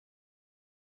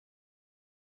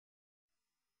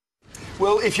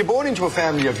Well, if you're born into a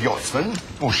family of yachtsmen,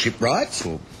 or shipwrights,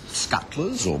 or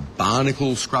scuttlers, or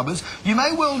barnacle scrubbers, you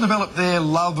may well develop their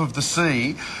love of the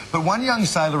sea, but one young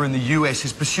sailor in the US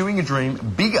is pursuing a dream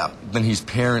bigger than his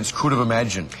parents could have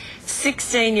imagined.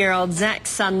 16-year-old Zac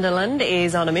Sunderland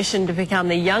is on a mission to become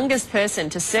the youngest person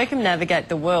to circumnavigate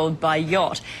the world by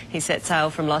yacht. He set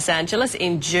sail from Los Angeles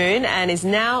in June and is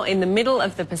now in the middle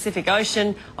of the Pacific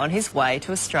Ocean on his way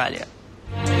to Australia.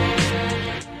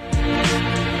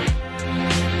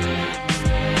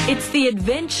 It's the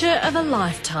adventure of a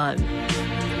lifetime.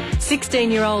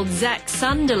 16-year-old Zac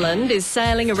Sunderland is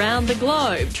sailing around the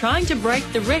globe, trying to break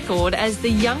the record as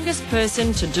the youngest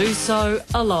person to do so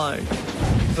alone.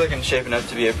 It's looking shaping up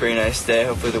to be a pretty nice day.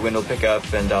 Hopefully the wind will pick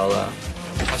up and I'll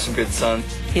have some good sun.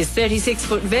 His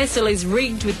 36-foot vessel is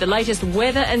rigged with the latest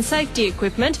weather and safety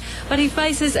equipment, but he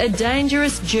faces a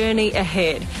dangerous journey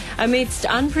ahead. Amidst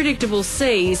unpredictable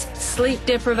seas, sleep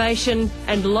deprivation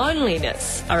and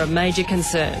loneliness are a major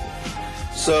concern.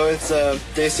 So it's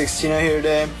day 16 out here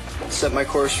today. Set my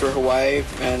course for Hawaii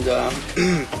and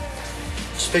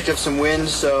just picked up some wind,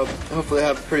 so hopefully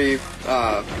have a pretty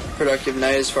productive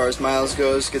night as far as miles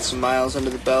goes. Get some miles under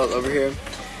the belt over here.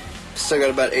 Still got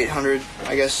about 800,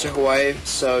 I guess, to Hawaii,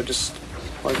 so just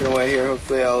working away here.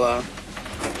 Hopefully I'll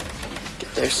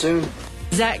get there soon.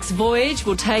 Zac's voyage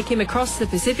will take him across the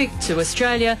Pacific to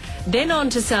Australia, then on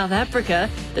to South Africa,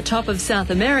 the top of South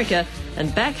America,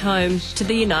 and back home to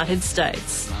the United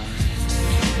States.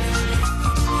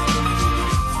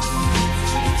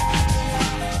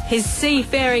 His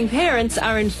seafaring parents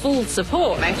are in full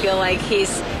support. I feel like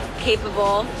he's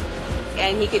capable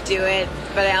and he could do it,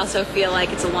 but I also feel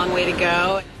like it's a long way to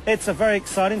go. It's a very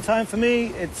exciting time for me.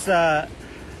 It's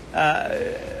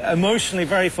emotionally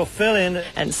very fulfilling.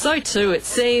 And so too, it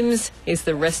seems, is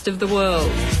the rest of the world.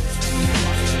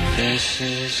 This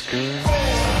is good.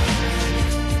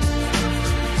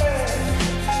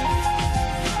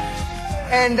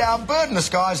 And our bird in the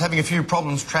sky is having a few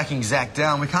problems tracking Zac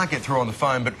down. We can't get through on the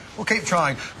phone, but we'll keep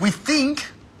trying. We think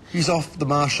he's off the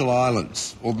Marshall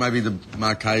Islands, or maybe the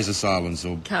Marquesas Islands,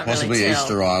 or possibly really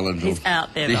Easter Island. He's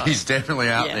out there, though. He's definitely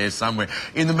out there somewhere.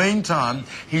 In the meantime,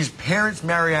 his parents,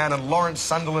 Marianne and Lawrence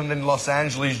Sunderland in Los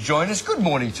Angeles, join us. Good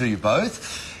morning to you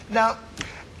both. Now,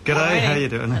 G'day, how you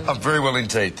doing? I'm very well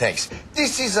indeed, thanks.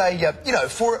 This is a, you know,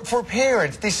 for a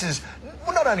parent, this is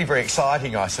well, not only very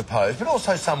exciting, I suppose, but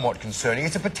also somewhat concerning.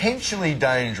 It's a potentially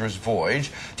dangerous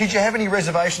voyage. Did you have any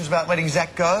reservations about letting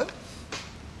Zac go?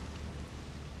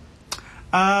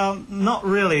 Not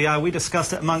really. We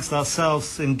discussed it amongst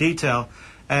ourselves in detail,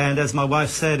 and as my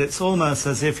wife said, it's almost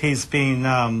as if he's been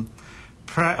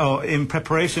in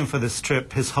preparation for this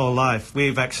trip his whole life.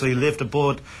 We've actually lived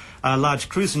aboard large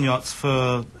cruising yachts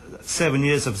for 7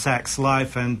 years of Zac's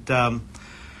life, and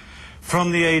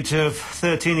from the age of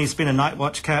 13 he's been a night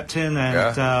watch captain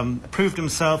and proved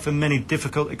himself in many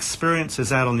difficult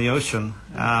experiences out on the ocean.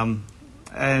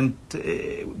 And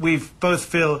we both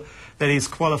feel that he's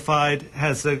qualified,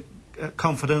 has the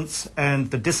confidence and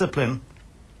the discipline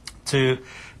to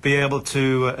be able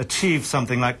to achieve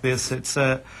something like this. It's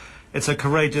a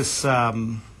courageous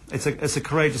it's a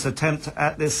courageous attempt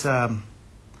at this.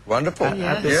 Wonderful.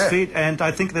 At this feat, and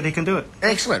I think that he can do it.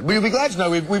 Excellent. We'll be glad to know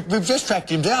we've just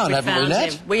tracked him down, haven't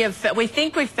we, Nat? We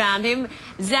think we've found him.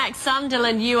 Zac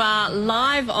Sunderland, you are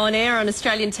live on air on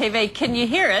Australian TV. Can you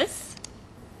hear us?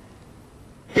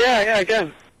 Yeah, I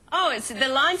can. Oh, the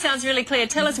line sounds really clear.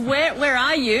 Tell us, where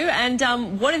are you and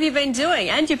what have you been doing?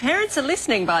 And your parents are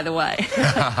listening, by the way.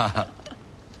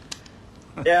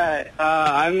 Yeah,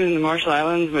 I'm in the Marshall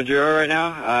Islands, Maduro right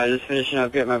now. Just finishing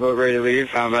up, getting my boat ready to leave.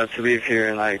 I'm about to leave here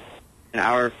in like an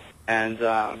hour. And,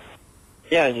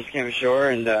 yeah, I just came ashore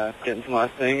and getting some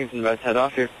last things and about to head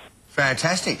off here.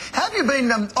 Fantastic. How have you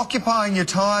been occupying your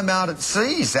time out at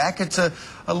sea, Zac? It's a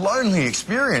lonely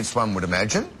experience, one would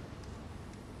imagine.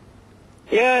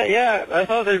 Yeah. I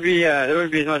thought there would be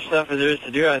as much stuff as there is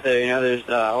to do out there. You know, there's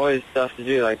always stuff to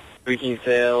do, like tweaking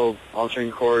sail,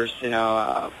 altering course, you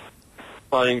know,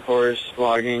 plotting course,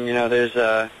 vlogging. You know, there's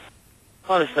a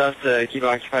lot of stuff to keep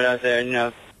occupied out there. And, you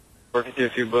know, working through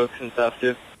a few books and stuff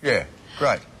too. Yeah,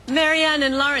 great. Marianne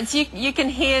and Lawrence, you can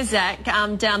hear Zac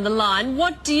down the line.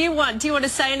 What do you want? Do you want to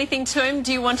say anything to him?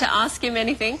 Do you want to ask him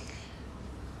anything?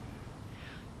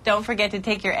 Don't forget to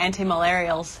take your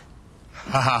anti-malarials.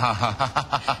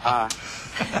 That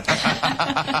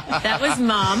was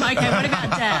Mum. Okay, what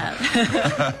about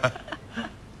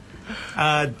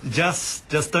Dad?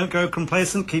 Just don't go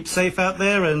complacent. Keep safe out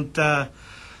there, and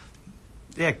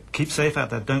yeah, keep safe out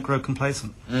there. Don't grow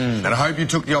complacent. And I hope you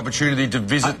took the opportunity to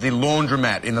visit the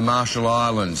laundromat in the Marshall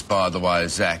Islands, by the way,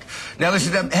 Zac. Now,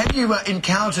 listen, have you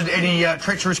encountered any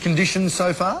treacherous conditions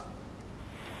so far?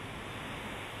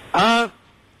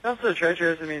 Not so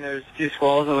treacherous. I mean, there's a few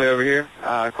squalls on the way over here.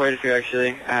 Quite a few,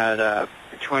 actually. I had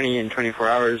 20 in 24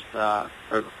 hours right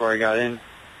before I got in.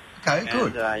 Okay,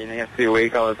 good. And, you have to be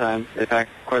awake all the time. They've had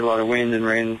quite a lot of wind and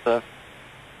rain and stuff.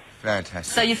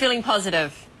 Fantastic. So you're feeling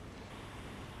positive?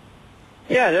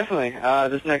 Yeah, definitely.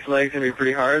 This next leg's going to be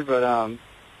pretty hard, but I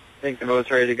think the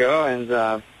boat's ready to go, and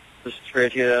just ready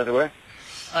to get it out of the way.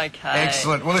 Okay.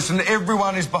 Excellent. Well, listen,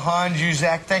 everyone is behind you,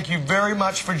 Zac. Thank you very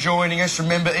much for joining us.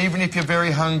 Remember, even if you're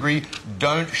very hungry,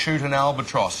 don't shoot an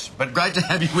albatross. But great to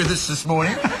have you with us this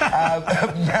morning.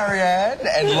 Marianne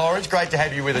and Lawrence, great to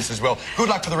have you with us as well. Good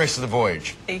luck for the rest of the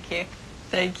voyage. Thank you.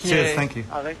 Thank you. Cheers, thank you.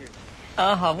 Oh, thank you.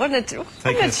 Oh, what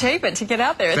an achievement to get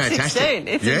out there at Fantastic. 16.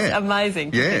 It's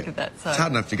amazing to think of that. So. It's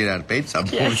hard enough to get out of bed some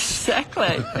Yeah, mornings.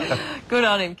 exactly. Good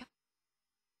on him.